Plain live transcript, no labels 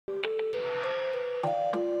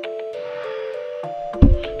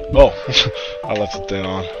Oh, I left the thing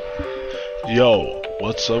on. Yo,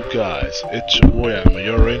 what's up guys? It's your boy Emma,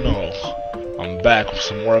 you already know. I'm back with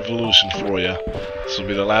some more Evolution for ya. This will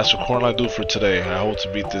be the last recording I do for today. I hope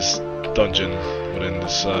to beat this dungeon within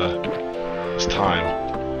this time.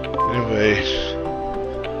 Anyway,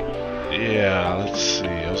 yeah, let's see.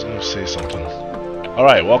 I was gonna say something.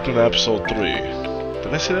 Alright, welcome to episode 3.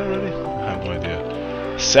 Did I say that already? I have no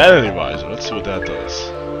idea. Sanity Visor, let's see what that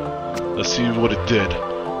does. Let's see what it did.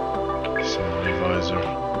 Sanity Visor.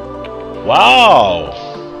 Wow!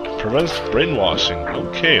 Prevents brainwashing.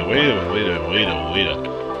 Okay, wait a minute.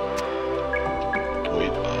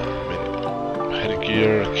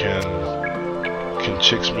 Headgear can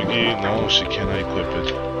Chicks McGee? No, she cannot equip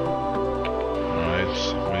it. Alright,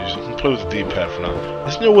 I'm gonna play with the D-pad for now.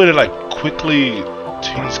 Isn't there a way to like quickly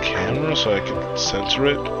change camera so I can censor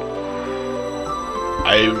it?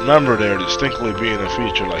 I remember there distinctly being a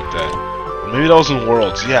feature like that. Maybe that was in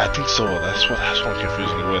Worlds. Yeah, I think so. That's what I'm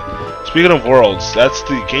confusing it with. Speaking of Worlds, that's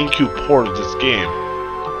the GameCube port of this game.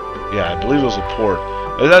 Yeah, I believe it was a port.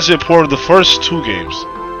 It was actually a port of the first 2 games.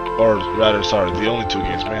 Or rather, sorry, the only 2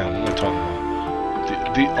 games. Man, what am I talking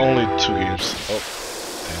about? The only 2 games. Oh,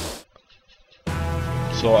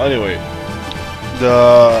 damn. So anyway,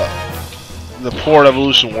 the port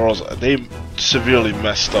Evolution Worlds, they severely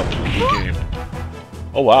messed up the game.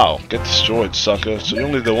 Oh wow, get destroyed, sucker. So you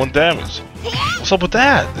only did 1 damage. What's up with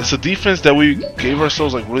that? Is the defense that we gave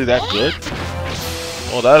ourselves like really that good?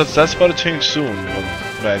 Oh, that's about to change soon when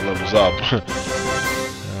Mag levels up.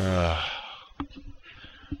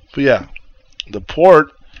 But yeah, the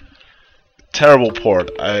port, terrible port,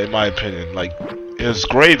 in my opinion. Like, it's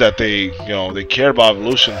great that they cared about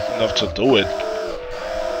Evolution enough to do it.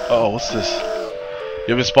 Oh, what's this?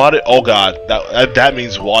 You haven't spotted? Oh god, that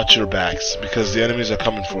means watch your backs because the enemies are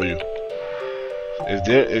coming for you.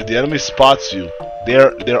 If the enemy spots you,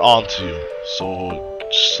 they're onto you. So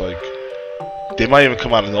just like they might even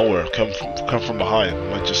come out of nowhere, come from behind. It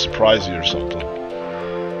might just surprise you or something.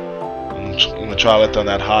 I'm gonna try to let that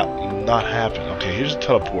not happen. Okay, here's a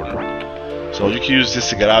teleporter. So you can use this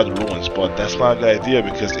to get out of the ruins, but that's not a good idea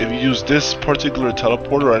because if you use this particular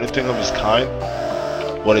teleporter or anything of its kind,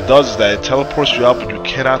 what it does is that it teleports you out, but you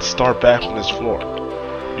cannot start back from this floor.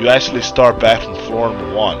 You actually start back from floor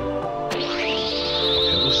number 1. Okay,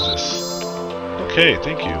 what's this? Okay,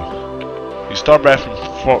 thank you. You start back from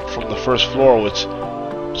the first floor, which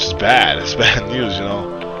is bad. It's bad news, you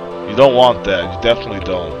know. You don't want that. You definitely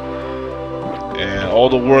don't. And all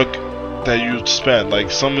the work that you spend,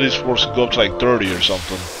 like some of these floors could go up to like 30 or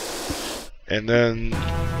something. And then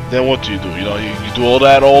what do? You know, you do all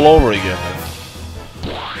that all over again.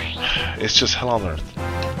 It's just hell on earth.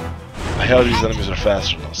 The hell, these enemies are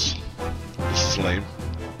faster than us. This is lame.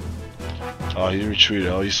 Oh, he retreated.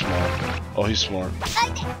 Oh, he's smart. Oh, he's smart.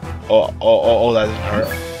 Oh, that didn't hurt.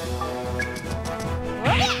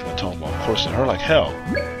 What am I talking about? Of course it hurt like hell.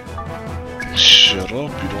 Shut up,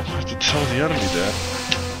 you don't have to tell the enemy that.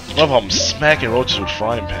 I love how I'm smacking roaches with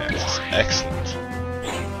frying pans. It's excellent.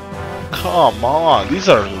 Come on, these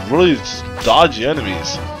are really dodgy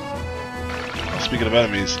enemies. Speaking of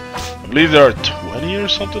enemies, I believe there are 20 or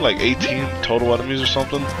something, like 18 total enemies or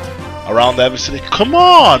something around that vicinity. Come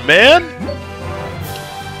on, man!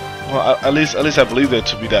 Well, at least I believe there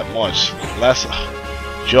to be that much.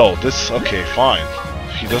 Joe, okay, fine.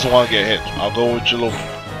 He doesn't want to get hit. I'll go with your little.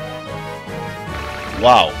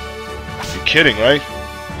 Wow, you're kidding, right?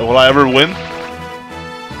 Will I ever win?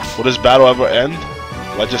 Will this battle ever end?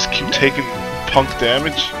 Will I just keep taking punk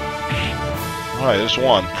damage? Alright, there's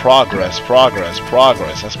one. Progress.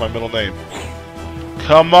 That's my middle name.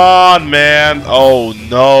 Come on, man. Oh,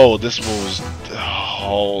 no. This move is...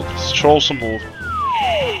 Oh, this troublesome move.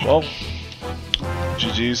 Well,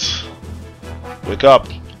 GG's. Wake up.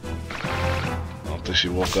 I don't think she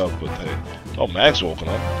woke up, but hey. Oh, Mag's woken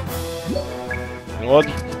up. You know what?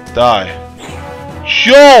 Die.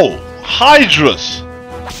 Yo! Hydras!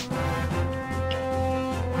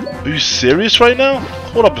 Are you serious right now?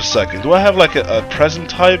 Hold up a second. Do I have like a present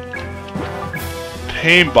type?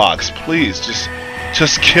 Pain box, please.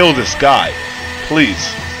 Just kill this guy.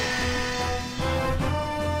 Please.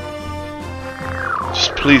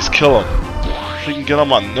 Just please kill him. Freaking get on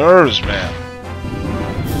my nerves, man.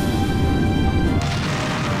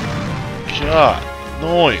 God,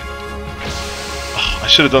 annoying. I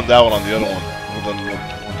should have done that one on the other one. I would have done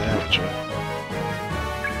 1 damage, right?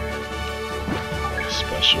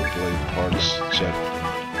 Special blade parts check.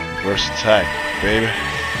 Reverse attack, baby.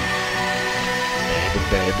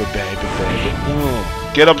 Baby.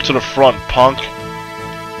 Get up to the front, punk.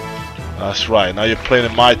 That's right. Now you're playing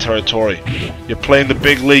in my territory. You're playing the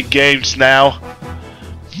big league games now.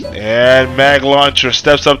 And Mag Launcher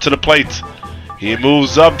steps up to the plate. He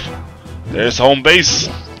moves up. There's home base.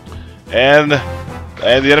 And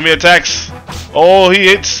the enemy attacks. Oh, he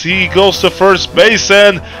hits. He goes to first base.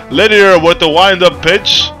 And Linear with the wind-up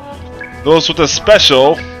pitch goes with a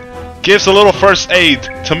special. Gives a little first aid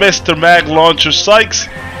to Mr. Mag Launcher Sykes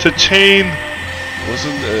to Chain. Is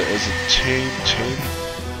it Chain?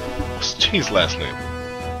 What's Chain's last name?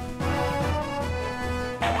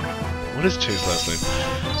 What is Chain's last name?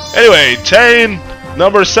 Anyway, Chain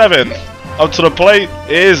number 7 up to the plate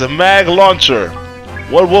is Mag Launcher.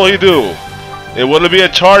 What will he do? It will be a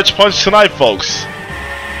charge punch tonight, folks.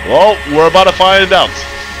 Well, we're about to find out.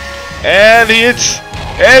 And it's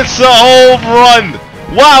a home run.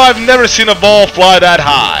 Wow, I've never seen a ball fly that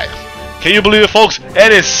high. Can you believe it, folks?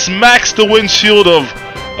 And it smacks the windshield of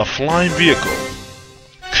a flying vehicle.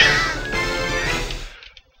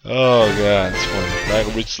 Oh god, it's funny.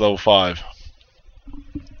 Mag reached level 5.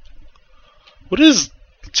 What is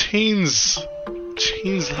Chain's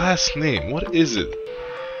last name? What is it?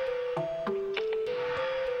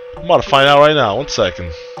 I'm about to find out right now. 1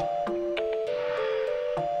 second.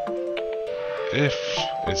 If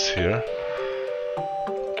it's here.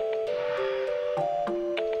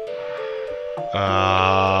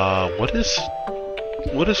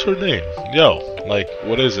 What is her name? Yo, like,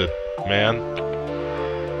 what is it, man?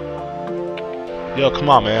 Yo, come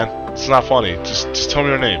on, man. It's not funny. Just tell me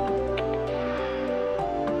her name.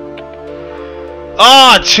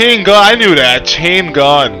 Ah, Chain Gun. I knew that. Chain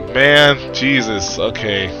Gun. Man, Jesus.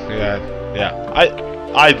 Okay. Yeah.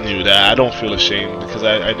 I knew that. I don't feel ashamed because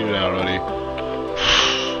I knew that already.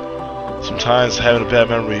 Sometimes having a bad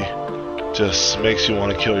memory just makes you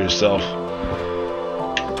want to kill yourself.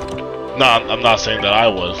 No, I'm not saying that I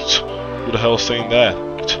was. Who the hell is saying that?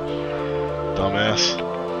 Dumbass.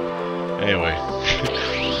 Anyway.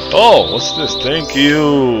 Oh, what's this? Thank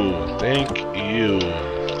you. Thank you.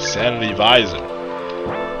 Sanity Visor.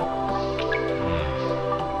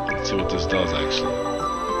 Let's see what this does actually.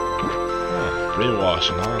 Oh,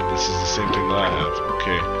 brainwashing, huh? This is the same thing that I have.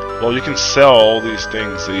 Okay. Well, you can sell all these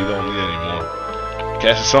things that you don't need anymore.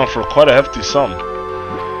 Cash is selling for quite a hefty sum.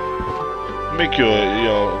 Make you,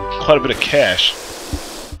 quite a bit of cash.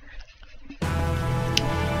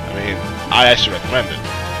 I mean, I actually recommend it.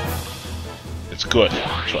 It's good,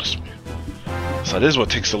 trust me. So this is what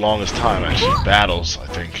takes the longest time, actually. Battles, I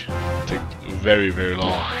think, take very, very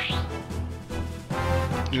long.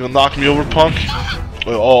 You gonna knock me over, punk?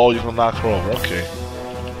 Oh, you gonna knock her over? Okay.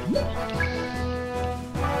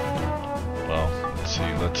 Well, let's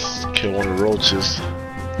see. Let's kill one of the roaches.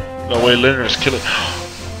 No way, Linear's killing.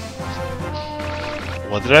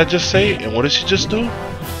 What did I just say? And what did she just do?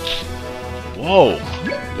 Whoa,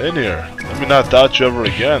 Linear. Let me not doubt you ever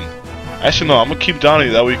again. Actually, no. I'm gonna keep downing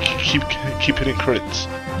you. That way, you keep hitting crits.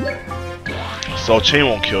 So Chain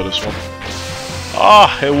won't kill this one.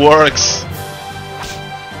 Ah, it works.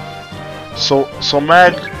 So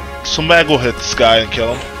Mag will hit this guy and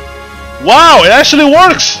kill him. Wow, it actually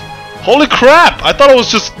works. Holy crap! I thought it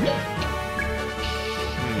was just.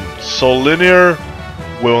 So Linear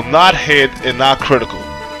will not hit and not critical.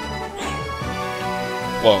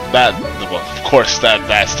 Well, of course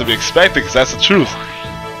that's to be expected because that's the truth.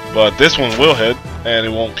 But this one will hit and it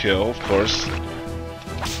won't kill, of course.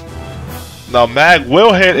 Now Mag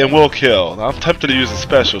will hit and will kill. Now, I'm tempted to use a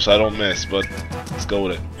special so I don't miss, but let's go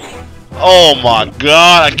with it. Oh my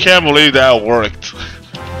god, I can't believe that worked.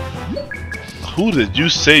 Who did you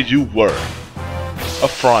say you were? A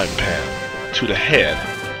frying pan to the head.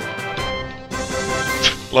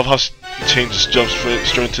 Love how Chain just jumps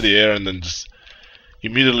straight into the air and then just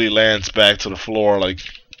immediately lands back to the floor like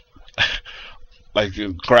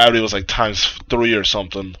gravity was like ×3 or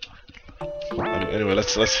something. Anyway,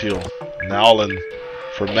 let's heal. Nowlin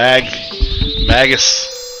for Magus.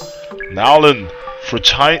 Nowlin for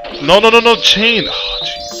Chain. No, Chain. Oh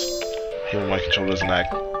jeez. I hate when my controller doesn't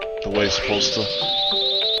act the way it's supposed to.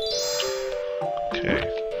 Okay.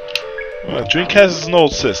 Dreamcast is an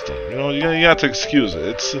old system. You have to excuse it.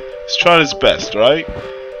 It's trying its best, right?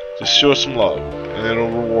 Just show some love, and it'll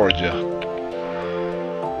reward you.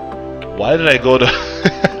 Why did I go to?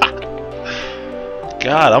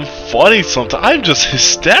 God, I'm funny sometimes. I'm just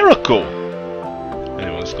hysterical.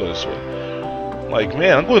 Anyway, let's go this way. Like,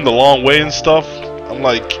 man, I'm going the long way and stuff. I'm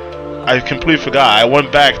like, I completely forgot. I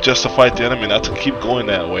went back just to fight the enemy, not to keep going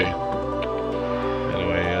that way.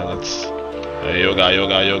 Anyway, yeah, let's. Hey, yoga. Go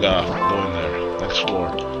in there. Next floor.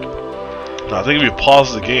 Now, I think if you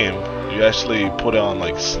pause the game, you actually put it on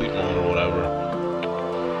like sleep mode or whatever.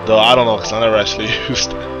 Though I don't know, because I never actually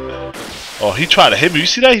used it. Oh, he tried to hit me. You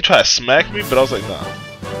see that? He tried to smack me, but I was like, nah.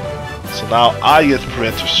 So now I get to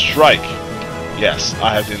preemptive strike. Yes,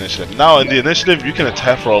 I have the initiative. Now in the initiative, you can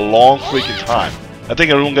attack for a long freaking time. I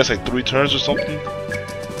think everyone gets like 3 turns or something,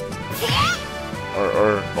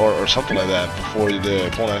 or something like that before the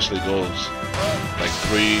opponent actually goes. Like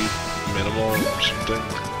 3 minimal or something.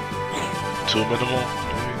 2 minimal,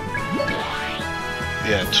 maybe.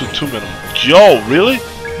 Yeah, two minimal. Yo, really?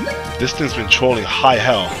 This thing's been trolling high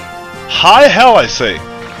hell. High hell, I say.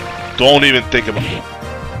 Don't even think about it.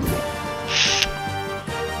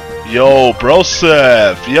 Yo,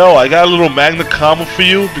 Broseph. Yo, I got a little Magna combo for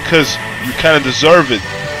you because you kind of deserve it.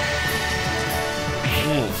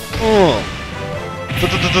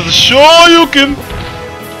 Sure you can.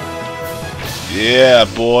 Yeah,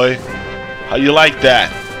 boy. How you like that?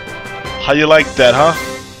 How you like that, huh?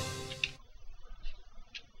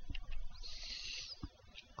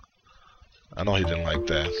 I know he didn't like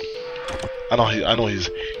that. I know he's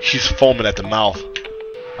foaming at the mouth.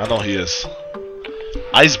 I know he is.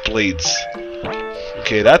 Ice blades.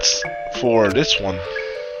 Okay, that's for this one.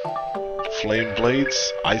 Flame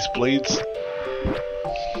blades, ice blades.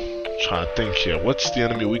 Trying to think here. What's the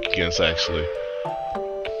enemy weak against actually?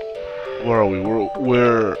 Where are we?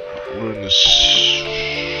 We're in the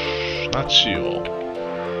not shield.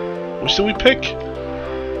 Which did we pick?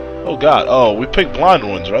 Oh god. Oh, we picked blind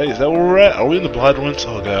ones, right? Is that where we're at? Are we in the blind ones?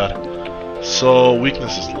 Oh god. So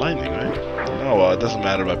weakness is lightning, right? No, it doesn't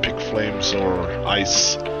matter if I pick flames or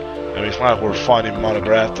ice. I mean, it's not like we're fighting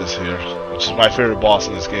Monographis here, which is my favorite boss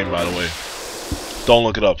in this game, by the way. Don't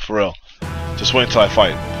look it up, for real. Just wait until I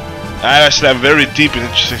fight. I actually have a very deep and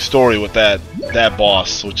interesting story with that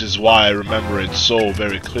boss, which is why I remember it so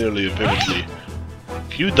very clearly and vividly.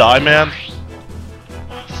 Can you die, man?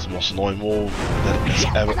 It's the most annoying move that has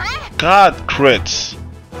ever. God, crits.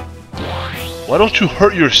 Why don't you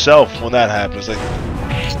hurt yourself when that happens? Like,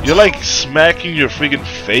 you're like smacking your freaking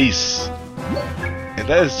face. And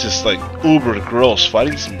that is just like uber gross.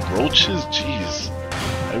 Fighting some roaches? Jeez.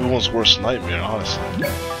 Everyone's worst nightmare, honestly.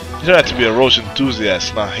 You don't have to be a roach enthusiast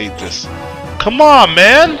and not hate this. Come on,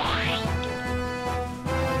 man!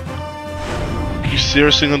 You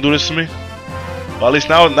seriously gonna do this to me? Well, at least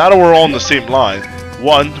now that we're all on the same line.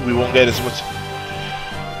 1, we won't get as much.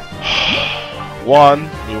 1,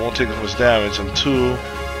 we won't take as much damage, and 2,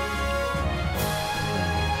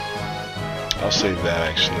 I'll save that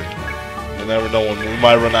actually. You never know when we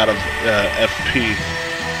might run out of FP.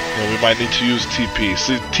 You know, we might need to use TP.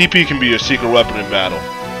 See, TP can be your secret weapon in battle.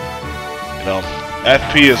 You know,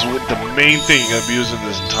 FP is the main thing you're gonna be using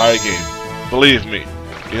this entire game. Believe me,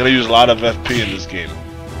 you're gonna use a lot of FP in this game.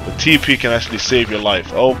 But TP can actually save your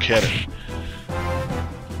life. Oh, can it?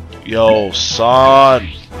 Yo, son.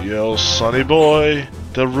 Yo, sonny boy.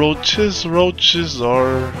 The roaches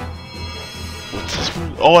are. What's this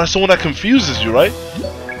move? Oh, that's the one that confuses you, right?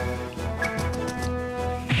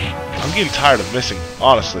 I'm getting tired of missing,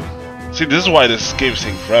 honestly. See, this is why this game's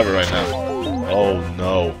taking forever right now. Oh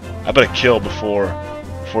no. I better kill before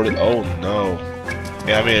the. Oh no.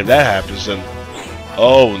 Yeah, I mean, if that happens, then.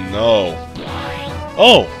 Oh no.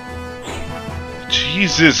 Oh!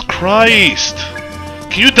 Jesus Christ!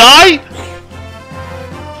 Can you die?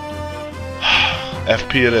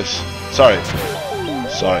 FP it is. Sorry,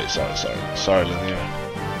 Linear.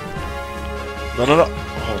 No.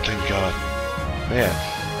 Oh, thank God. Man.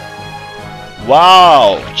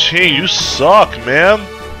 Wow! Chain, you suck, man!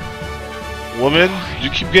 Woman, you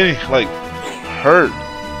keep getting, like, hurt.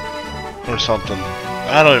 Or something.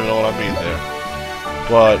 I don't even know what I mean there.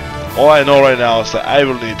 But all I know right now is that I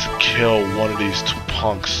will need to kill one of these 2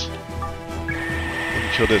 punks. Let me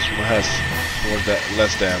kill this one that has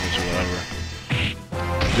less damage or whatever.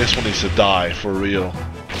 This one needs to die for real.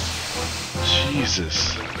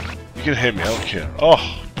 Jesus. You can hit me, I don't care. Oh,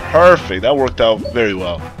 perfect. That worked out very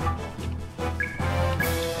well.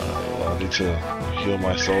 Well, I need to heal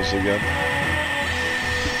my souls again.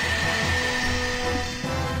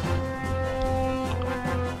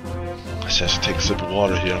 I should take a sip of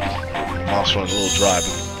water here. My mouth's running a little dry,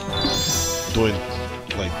 but doing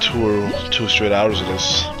like 2 straight hours of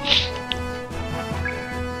this.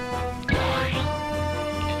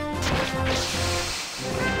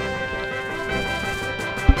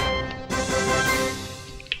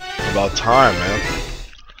 About time, man.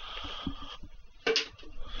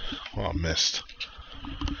 Oh, I missed.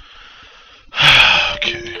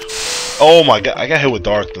 Okay. Oh my God, I got hit with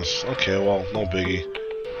darkness. Okay, well, no biggie.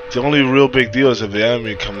 The only real big deal is if the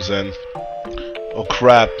enemy comes in. Oh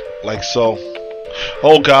crap, like so.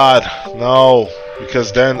 Oh God, no.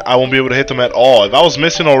 Because then I won't be able to hit them at all. If I was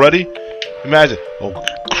missing already, imagine. Oh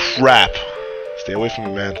crap. Stay away from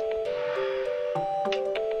me, man.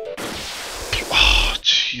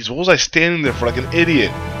 Jeez, what was I standing there for like an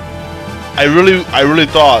idiot? I really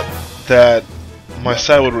thought that my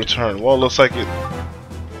side would return. Well, it looks like it.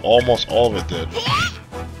 Almost all of it did.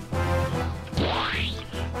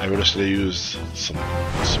 I really should have used some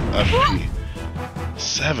FP.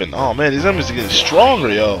 7. Oh man, these enemies are getting stronger,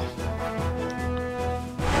 yo.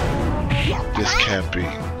 This can't be.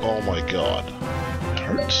 Oh my god. It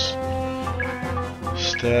hurts.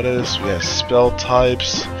 Status. We have spell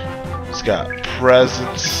types. It's got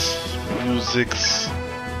presence, musics.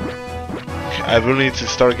 I really need to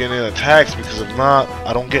start getting attacks because if not,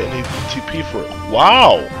 I don't get any TP for it.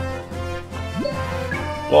 Wow!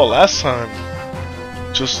 Well, last time,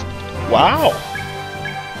 just wow!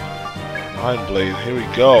 Mind Blade, here we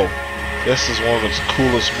go. This is one of its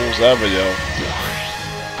coolest moves ever, yo.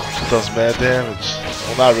 It does mad damage.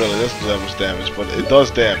 Well, not really, it doesn't do that much damage, but it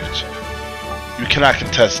does damage. You cannot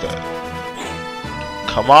contest that.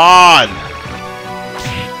 Come on!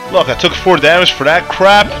 Look, I took 4 damage for that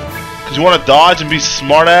crap. Cause you want to dodge and be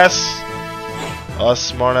smartass?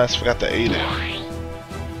 Smartass forgot to aid it.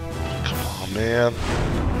 Come on, man.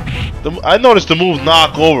 I noticed the move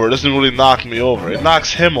knock over doesn't really knock me over. It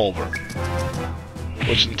knocks him over,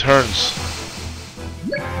 which in turns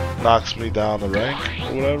knocks me down the rank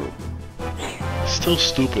or whatever. It's still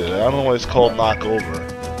stupid. I don't know why it's called knock over.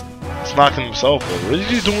 It's knocking himself over.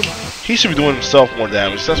 He should be doing himself more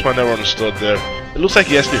damage. That's what I never understood there. It looks like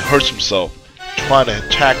he actually hurts himself trying to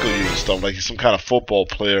tackle you and stuff, like he's some kind of football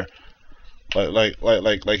player,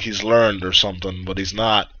 like he's learned or something, but he's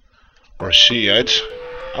not, or she. I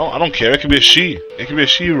don't care. It could be a she. It could be a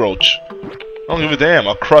she roach. I don't give a damn.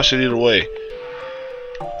 I'll crush it either way.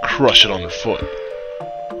 Crush it on the foot.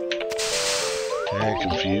 And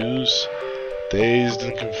confused, dazed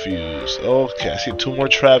and confused. Okay, I see 2 more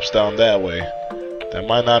traps down that way. That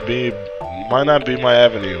might not be my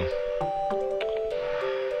avenue.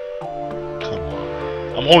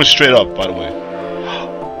 I'm holding straight up, by the way.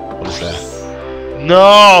 What is that?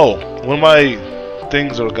 No! One of my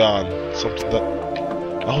things are gone. Something that.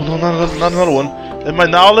 Oh no, not another one. And my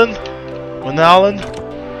Nowlin?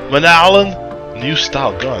 New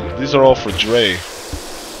style gun. These are all for Dre.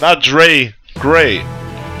 Not Dre, Gray.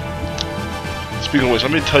 Speaking of which,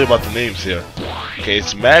 let me tell you about the names here. Okay,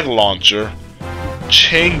 it's Mag Launcher,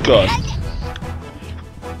 Chain Gun.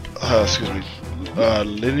 Excuse me.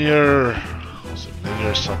 Linear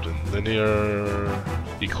something. Linear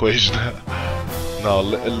equation. No,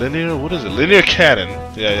 linear. What is it? Linear cannon.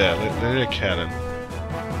 Yeah, linear cannon.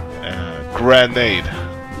 Grenade.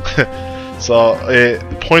 So the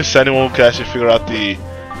point is anyone can actually figure out the,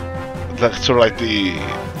 sort of like the,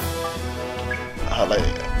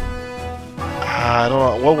 I don't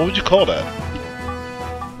know. What would you call that?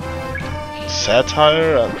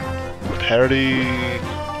 Satire, parody,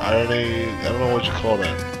 irony. I don't know what you call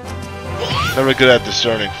that. Never good at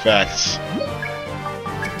discerning facts.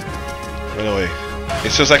 Anyway,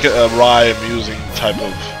 it's just like a wry, amusing type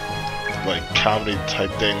of like comedy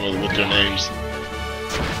type thing with their names.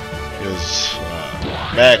 Because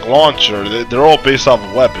Mag Launcher, they're all based off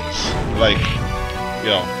of weapons, like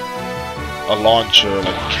a launcher, like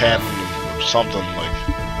a cannon or something,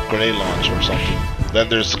 like grenade launcher or something. Then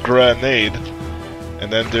there's grenade,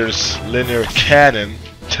 and then there's linear cannon.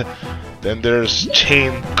 Then there's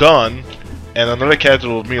chain gun. And another character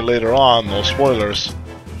we'll meet later on, no spoilers,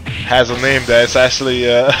 has a name that's actually,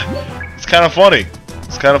 it's kind of funny.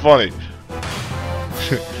 It's kind of funny.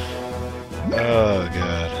 Oh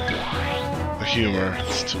god. The humor.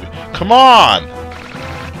 Come on!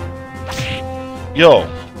 Yo,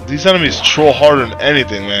 these enemies troll harder than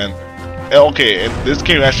anything, man. Okay, and this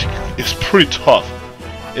game actually is pretty tough.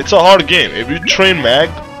 It's a hard game. If you train Mag,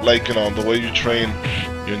 like, the way you train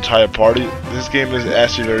your entire party, this game is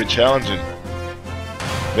actually very challenging.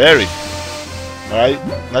 Very. Alright?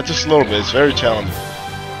 Not just a little bit, it's very challenging.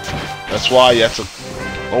 That's why you have to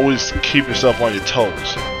always keep yourself on your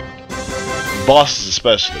toes. Bosses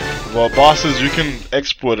especially. Well, bosses, you can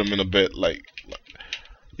exploit them in a bit,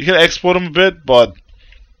 you can exploit them a bit, but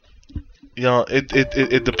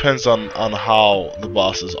it depends on how the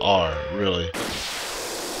bosses are, really.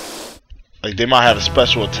 Like, they might have a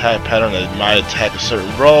special attack pattern that might attack a certain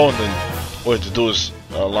row, and then what you have to do is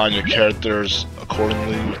align your characters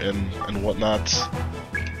accordingly and whatnot.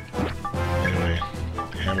 Anyway,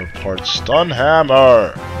 hammer part, stun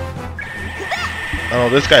hammer. Oh,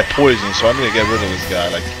 this guy poisoned, so I need to get rid of this guy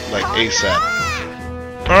like ASAP.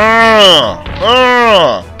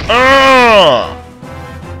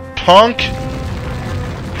 Punk.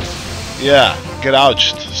 Yeah, get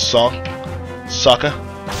ouched, sucker.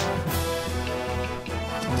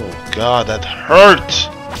 Oh god, that hurt.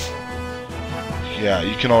 Yeah,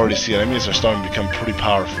 you can already see enemies are starting to become pretty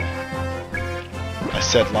powerful. I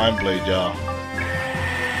said Line Blade, y'all.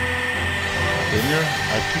 Linear?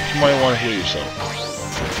 I think you might want to heal yourself.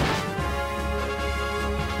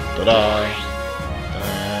 Ta-da!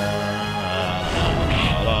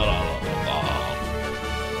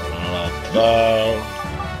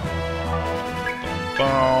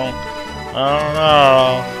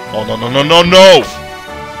 Oh no no no no no!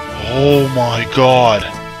 Oh my god!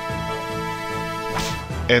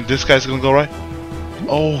 And this guy's gonna go right?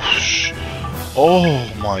 Oh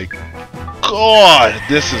my god!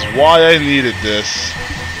 This is why I needed this.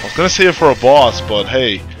 I was gonna save it for a boss, but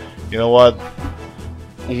hey, you know what?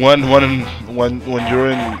 When you're in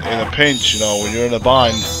a pinch, you know, when you're in a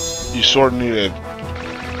bind, you sort of need it.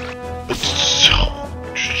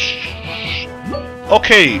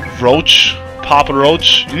 Okay, Roach, Papa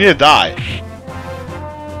Roach, you need to die.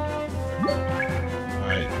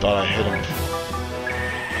 I thought I hit him.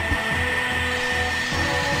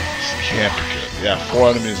 This can't be good. Yeah, 4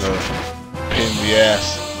 enemies are a pain in the ass.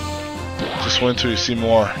 Just wait until you see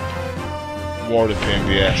more to pain in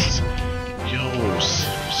the ass. Yo,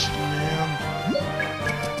 seriously, man.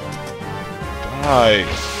 Die.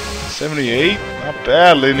 78? Not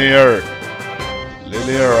bad, linear.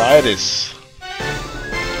 Linearitis.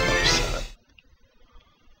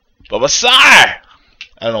 Babasai! I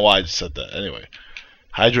don't know why I just said that. Anyway.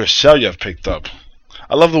 Hydra Shell you have picked up.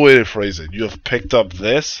 I love the way they phrase it. You have picked up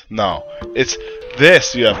this? No. It's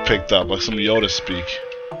this you have picked up, like some Yoda speak.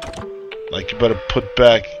 Like you better put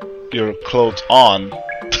back your clothes on.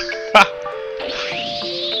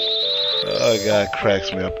 Oh god, it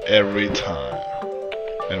cracks me up every time.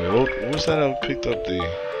 Anyway, what was that I picked up? The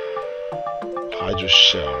Hydra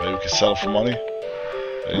Shell. Maybe we can sell it for money?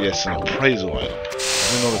 Yes, an appraisal item. I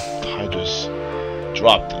didn't know that Hydra's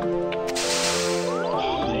dropped it.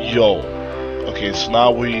 Yo. Okay, so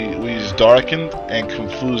now we use Darkened and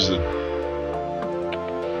Confused.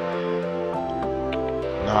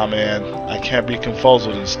 Nah, man. I can't be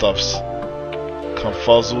confuzzled and stuffs.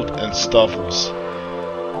 Confuzzled and stuffles.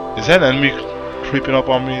 Is that an enemy creeping up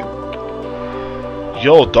on me?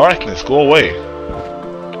 Yo, darkness, go away.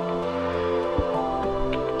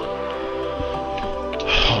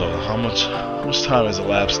 Hold on, how much time has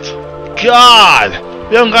elapsed? God!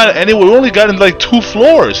 We haven't gotten anywhere. We only gotten like 2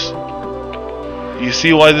 floors. You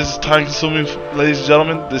see why this is time consuming, ladies and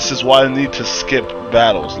gentlemen? This is why I need to skip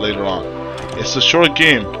battles later on. It's a short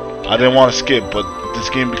game. I didn't want to skip, but this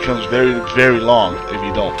game becomes very, very long if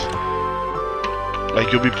you don't.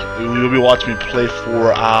 Like you'll be watching me play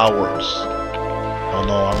 4 hours. Oh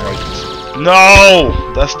no, I'm right.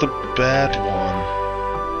 No, that's the bad one.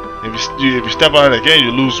 If you step on it again,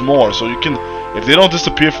 you lose more. So you can, if they don't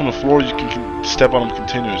disappear from the floor, you can step on them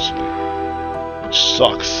continuously. Which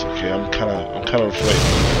sucks. Okay, I'm kind of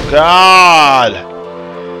afraid. God.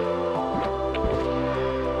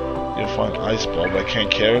 You'll find ice ball, but I can't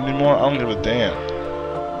carry it anymore. I don't give a damn.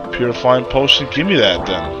 Purifying potion, give me that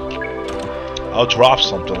then. I'll drop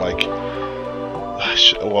something like.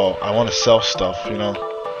 Well, I want to sell stuff, you know.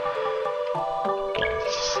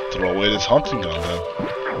 Let's throw away this hunting gun then.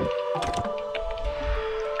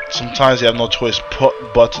 Sometimes you have no choice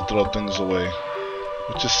but to throw things away,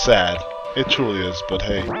 which is sad. It truly is. But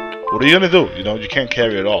hey, what are you gonna do? You know, you can't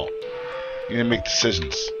carry it all. You need to make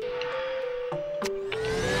decisions.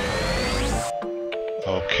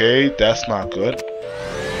 Okay, that's not good.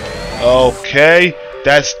 Okay,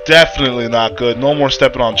 that's definitely not good. No more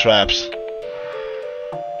stepping on traps.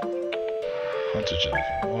 Hunter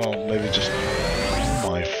jacket. Well, maybe just. Oh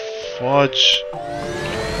my fudge.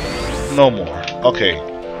 No more. Okay.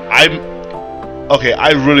 Okay,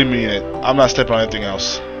 I really mean it. I'm not stepping on anything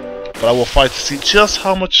else. But I will fight to see just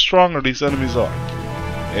how much stronger these enemies are.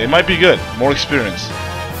 It might be good. More experience.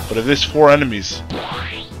 But if there's 4 enemies.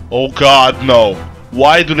 Oh god, no.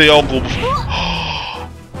 Why do they all go before?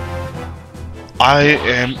 I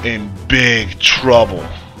am in big trouble.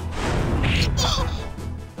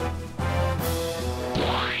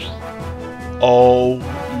 Oh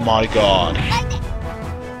my god.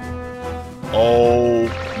 Oh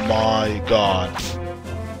my god.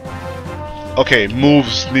 Okay,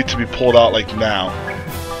 moves need to be pulled out like now.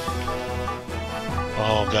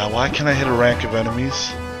 Oh god, why can't I hit a rank of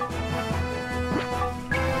enemies?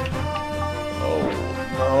 Oh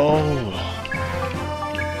no.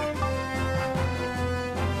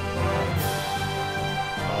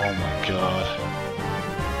 Oh my god.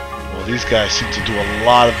 Well, these guys seem to do a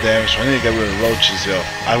lot of damage, so I need to get rid of roaches, yo.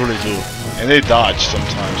 I really do. And they dodge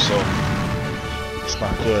sometimes, so it's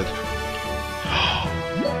not good.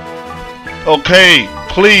 Okay,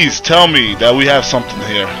 please tell me that we have something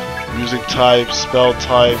here. Music type, spell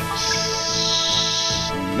type.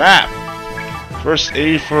 Snap! First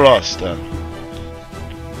aid for us then.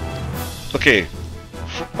 Okay.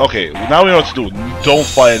 Okay, now we know what to do. Don't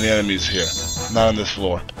fight any enemies here. Not on this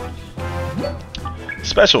floor.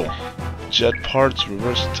 Special. Jet parts,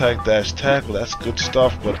 reverse attack, dash attack. Well, that's good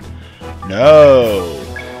stuff, but no.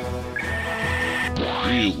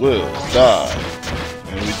 You will die.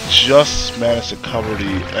 And we just managed to cover the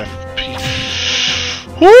FP.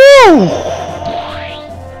 Woo!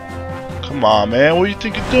 Come on, man. What do you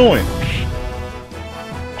think you're doing?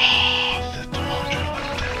 Oh, that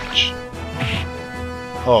 211 damage.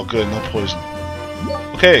 Oh, good. No poison.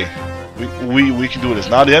 Okay. We can do this.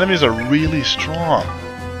 Now the enemies are really strong.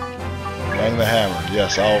 Bang the hammer.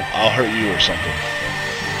 Yes, I'll hurt you or something.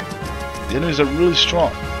 The enemies are really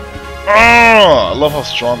strong. I love how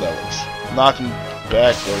strong that was. Knocking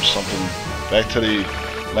back or something. Back to the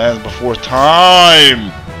lands before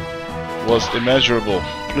time was immeasurable.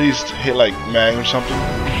 Please hit like Mag or something.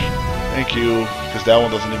 Thank you. Because that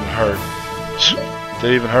one doesn't even hurt.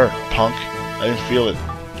 Didn't even hurt, punk. I didn't feel it.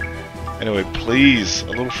 Anyway, please, a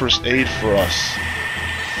little first aid for us.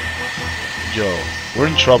 Yo, we're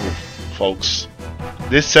in trouble, folks.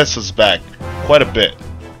 This sets us back quite a bit.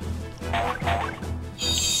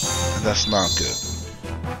 And that's not good.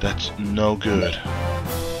 That's no good.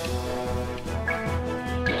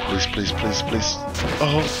 Please, please, please, please.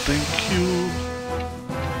 Oh, thank you.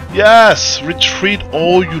 Yes! Retreat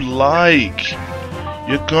all you like.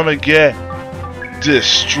 You're gonna get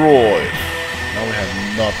destroyed. Now we have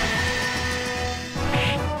nothing.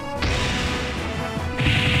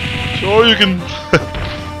 Sure, you can.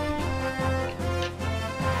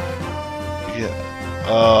 Yeah.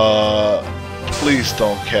 Please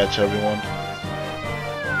don't catch everyone.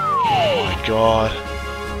 Oh my god.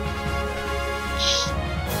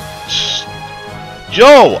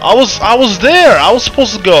 Yo, I was there. I was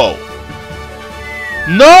supposed to go.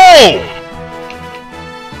 No!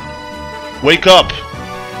 Wake up.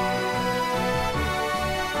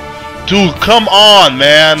 Dude, come on,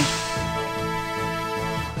 man.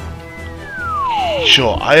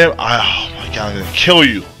 Yo, oh my god, I'm gonna kill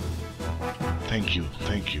you. Thank you,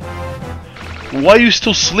 thank you. Why are you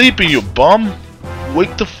still sleeping, you bum?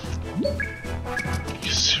 Wake the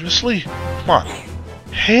you seriously? Come on.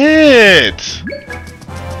 Hit!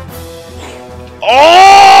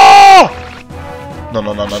 Oh! No,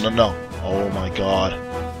 no, no, no, no, no. Oh my god.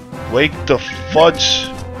 Wake the fudge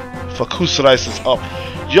Fakusarisis up.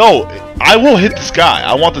 Yo, I will hit this guy.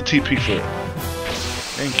 I want the TP for it.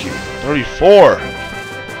 Thank you. 34.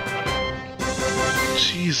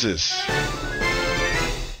 Jesus.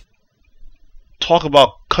 Talk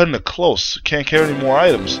about cutting it close. Can't carry any more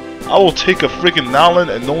items. I will take a freaking Nowlin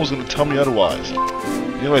and no one's gonna tell me otherwise.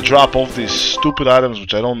 You know, I drop both these stupid items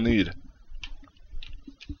which I don't need.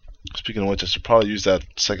 Speaking of which, I should probably use that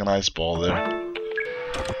second ice ball there.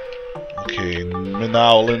 Okay,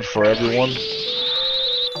 Nowlin for everyone.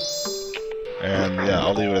 And yeah,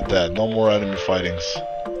 I'll leave it at that. No more enemy fightings.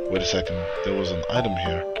 Wait a second, there was an item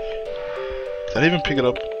here. Did I even pick it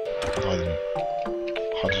up? No, I didn't.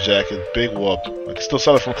 Hunter jacket, big whoop. I can still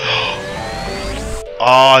sell it for. Oh,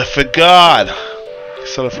 I forgot. I can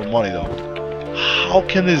sell it for money though. How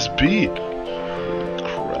can this be?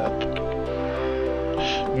 Crap.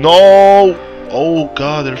 No! Oh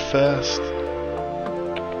god, they're fast.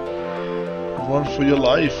 Run for your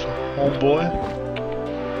life, homeboy.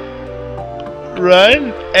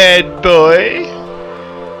 Run, Ed boy.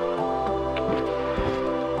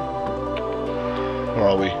 Where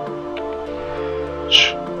are we? I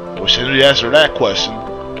wish I knew the answer to that question.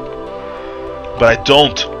 But I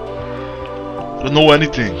don't. I don't know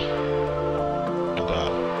anything. Oh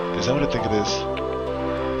god. Is that what I think it is?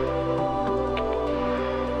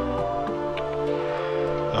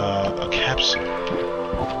 A capsule.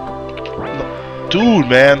 No. Dude,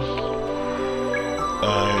 man.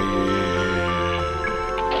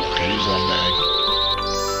 Okay, use on mag.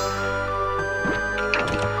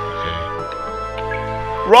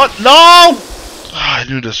 Okay. Run! No! I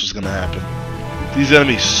knew this was gonna happen. These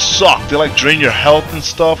enemies suck. They like drain your health and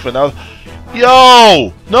stuff. And I,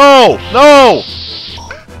 yo, no, no.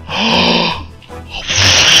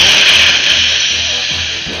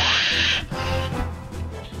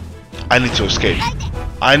 I need to escape.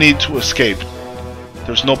 I need to escape.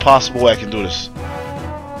 There's no possible way I can do this.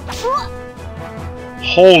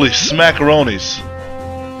 Holy smackaronis.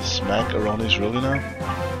 Smackaronis, really now?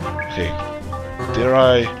 Okay. Dare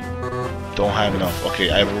I? Don't have enough. Okay,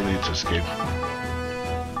 I really need to escape.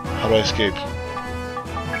 How do I escape?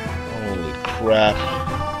 Holy crap.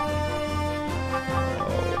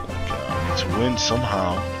 Oh god, I need to win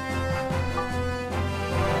somehow.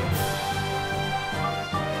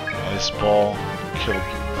 this ball. Kill,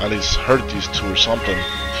 at least hurt these two or something.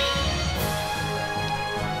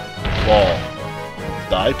 Ball.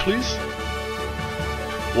 Die, please?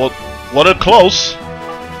 Well, what are close?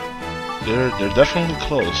 They're definitely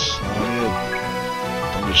close. I need a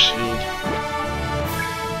Thunder Shield.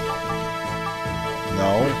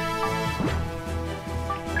 No.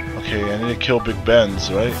 Okay, I need to kill Big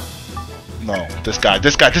Ben's, right? No, this guy.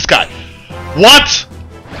 What?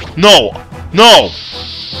 No! No!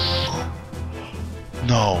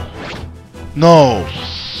 No. No!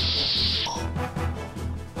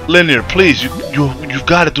 Linear, please, you've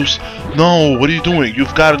got to do. No, what are you doing?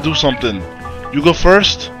 You've got to do something. You go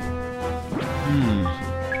first.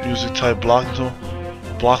 Music type block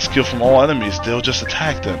skill from all enemies. They'll just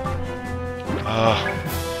attack them.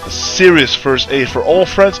 A serious first aid for all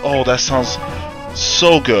friends. Oh, that sounds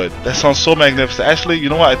so good. That sounds so magnificent. Actually, you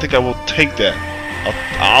know what? I think I will take that.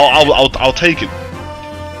 I'll take it.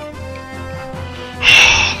 Oh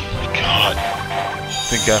my God!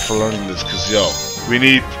 Thank God for learning this, cause yo, we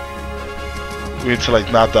need to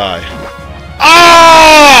like not die.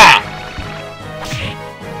 Ah!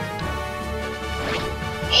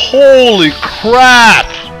 Holy crap!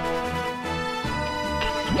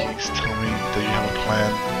 Please tell me that you have a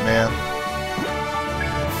plan, man.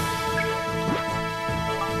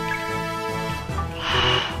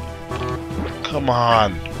 Come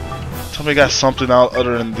on. Tell me I got something out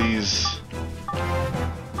other than these.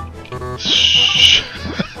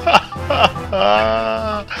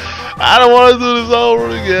 I don't want to do this over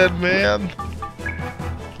again, man.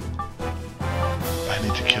 I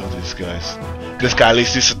need to kill these guys. This guy at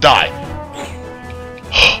least needs to die.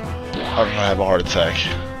 I'm gonna have a heart attack.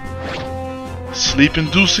 Sleep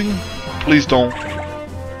inducing? Please don't.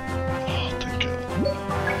 Oh, thank God.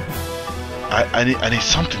 I need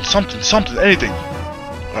something, anything.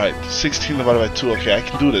 Alright, 16 divided by 2. Okay, I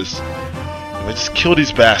can do this. If I just kill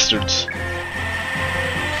these bastards.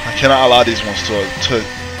 I cannot allow these ones to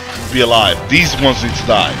be alive. These ones need to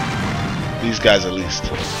die. These guys at least.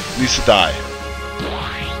 Needs to die.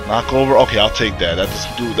 Knock over. Okay, I'll take that. That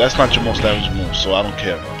doesn't do. That's not your most damaging move, so I don't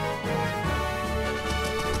care.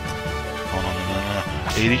 Oh no.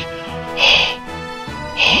 80.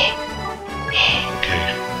 Okay.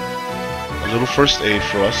 A little first aid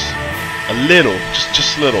for us. A little,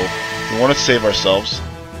 just a little. We want to save ourselves.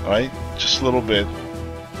 All right, just a little bit.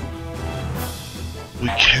 We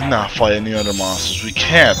cannot fight any other monsters. We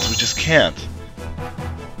can't. We just can't.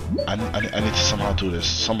 I need to somehow do this.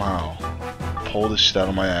 Somehow. Pull this shit out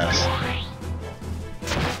of my ass.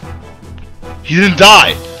 He didn't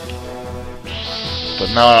die!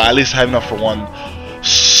 But now I at least have enough for one.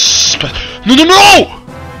 No!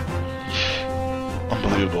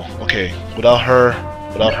 Unbelievable. Okay. Without her,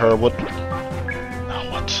 what? Now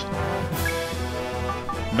what?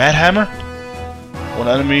 Mad Hammer? One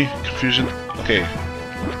enemy, confusion. Okay.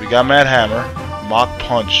 We got Mad Hammer, Mach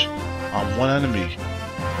Punch on one enemy.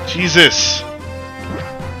 Jesus!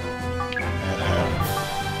 Mad Hammer.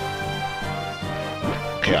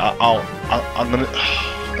 Okay, I'm gonna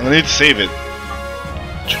need to save it.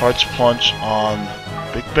 Charge Punch on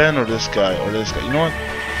Big Ben or this guy You know what?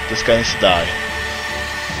 This guy needs to die.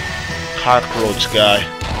 Cockroach guy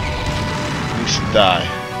needs to die.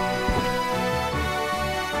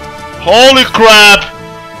 Holy crap!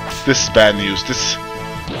 This is bad news.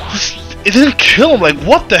 It didn't kill him. Like,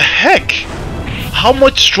 what the heck? How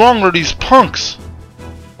much stronger are these punks?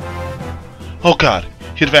 Oh God,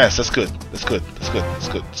 he advanced. That's good. That's good.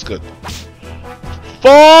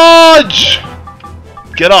 Fudge!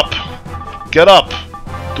 Get up.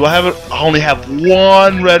 Do I have it? I only have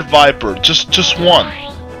one red viper. Just one.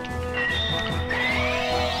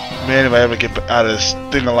 Man, if I ever get out of this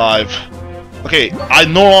thing alive. Okay, I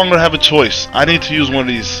no longer have a choice. I need to use one of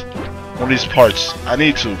these parts. I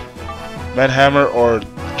need to. Mad Hammer or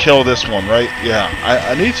kill this one, right? Yeah,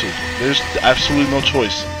 I need to. There's absolutely no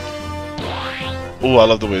choice. Oh, I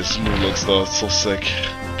love the way this move looks though. It's so sick.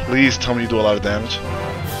 Please tell me you do a lot of damage.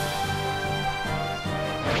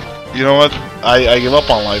 You know what? I give up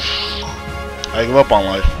on life.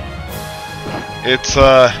 It's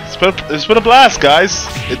been a blast, guys.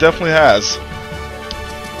 It definitely has.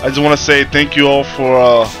 I just want to say thank you all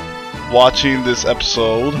for watching this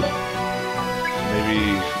episode.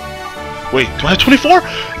 Maybe. Wait, do I have 24?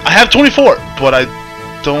 I have 24, but I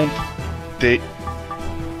don't.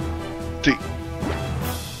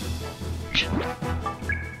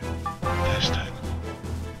 Hashtag.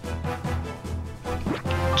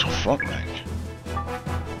 To front rank.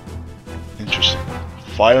 Interesting.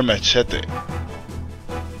 Fire Machete.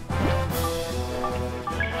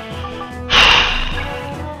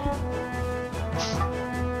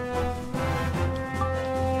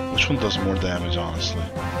 Which one does more damage, honestly?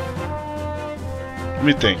 Let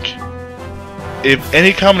me think. If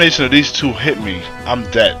any combination of these two hit me, I'm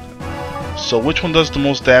dead. So which one does the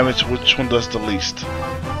most damage? Which one does the least?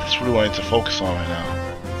 That's really what I need to focus on right now.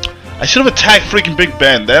 I should have attacked freaking Big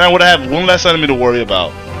Ben. Then I would have one less enemy to worry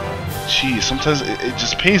about. Jeez, sometimes it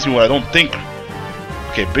just pains me when I don't think.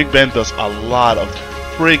 Okay, Big Ben does a lot of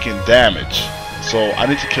freaking damage. So I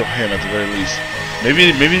need to kill him at the very least.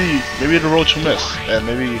 Maybe the roach will miss, and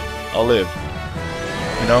maybe I'll live.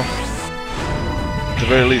 You know? At the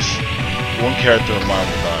very least, one character of mine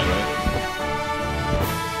will die, right?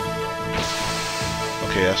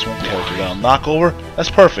 Okay, that's one character down. Knockover?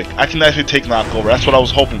 That's perfect. I can actually take knockover. That's what I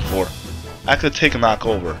was hoping for. I could take a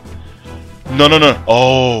knockover. No.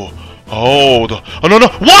 Oh, no.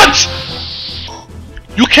 What?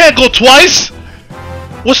 You can't go twice?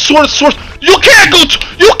 What sort of source? You can't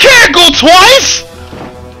go twice?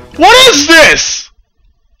 What is this?